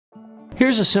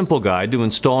Here's a simple guide to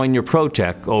installing your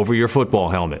ProTech over your football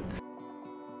helmet.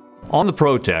 On the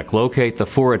ProTech, locate the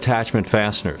 4 attachment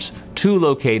fasteners, 2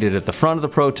 located at the front of the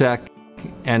ProTech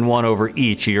and 1 over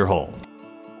each ear hole.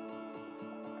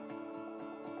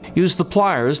 Use the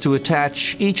pliers to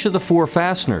attach each of the 4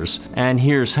 fasteners, and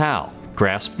here's how.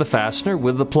 Grasp the fastener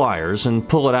with the pliers and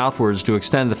pull it outwards to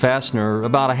extend the fastener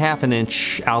about a ½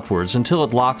 inch outwards until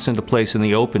it locks into place in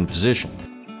the open position.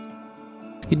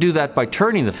 You do that by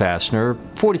turning the fastener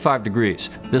 45 degrees.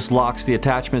 This locks the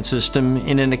attachment system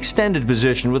in an extended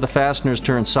position with the fasteners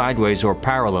turned sideways or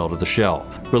parallel to the shell.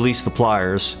 Release the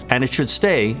pliers and it should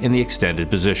stay in the extended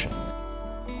position.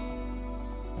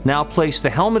 Now place the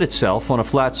helmet itself on a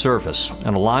flat surface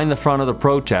and align the front of the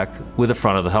ProTech with the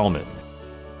front of the helmet.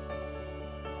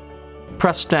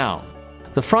 Press down.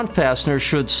 The front fastener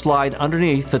should slide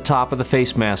underneath the top of the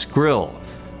face mask grill.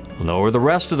 Lower the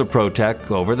rest of the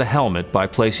ProTech over the helmet by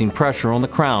placing pressure on the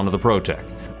crown of the ProTech.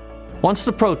 Once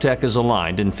the ProTech is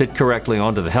aligned and fit correctly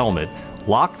onto the helmet,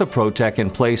 lock the ProTech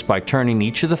in place by turning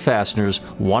each of the fasteners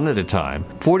one at a time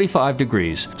 45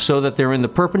 degrees so that they're in the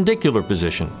perpendicular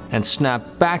position and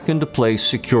snap back into place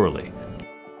securely.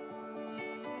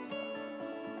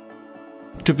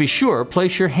 To be sure,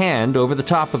 place your hand over the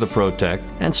top of the ProTech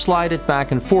and slide it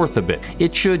back and forth a bit.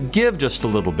 It should give just a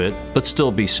little bit, but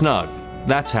still be snug.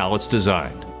 That's how it's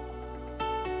designed.